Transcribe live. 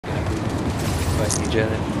fighting each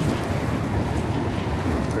other.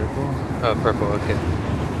 Purple? Oh, purple, okay.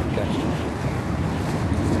 Gotcha.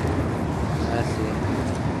 I see.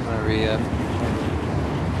 I'm gonna re-up.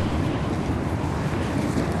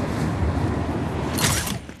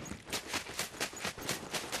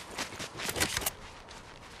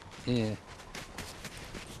 Yeah.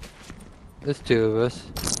 There's two of us.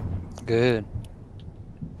 Good.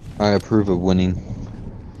 I approve of winning.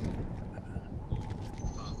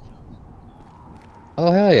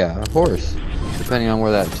 Oh hell yeah, of course. Depending on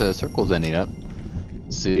where that circle's ending up.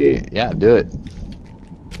 See, yeah, do it.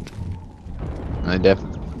 I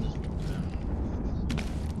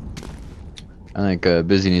think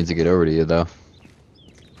Busy needs to get over to you though.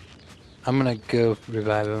 I'm gonna go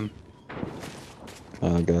revive him.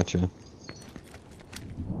 Oh, gotcha.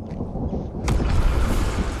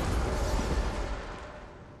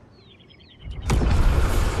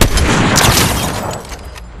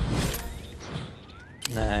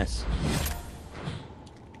 Nice.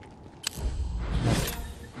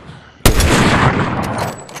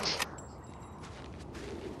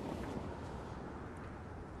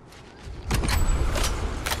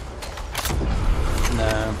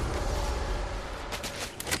 No.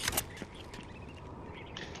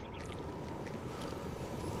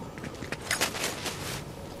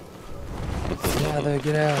 Get out there,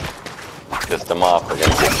 get out. Pissed them off. We're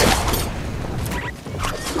gonna get you.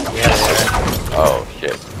 Yeah, Oh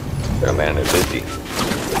shit. They're landing busy.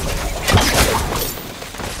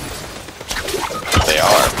 They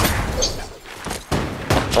are.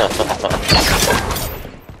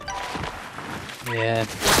 yeah.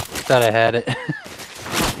 Thought I had it.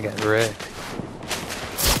 I got wrecked.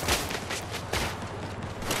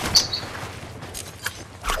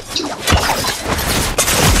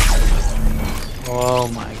 Oh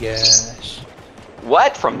my gosh.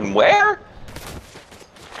 What? From where?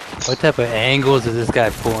 What type of angles is this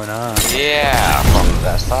guy pulling on? Yeah, from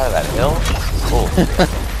that side of that hill. Oh.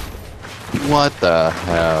 What the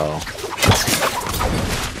hell?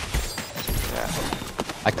 Yeah,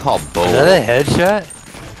 I call Is bull. that a headshot?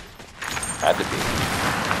 had to be.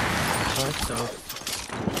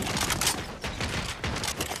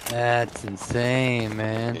 That's insane,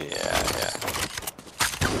 man. Yeah.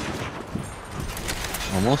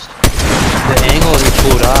 Almost. The angle he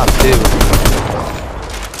pulled off, too.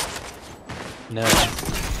 No.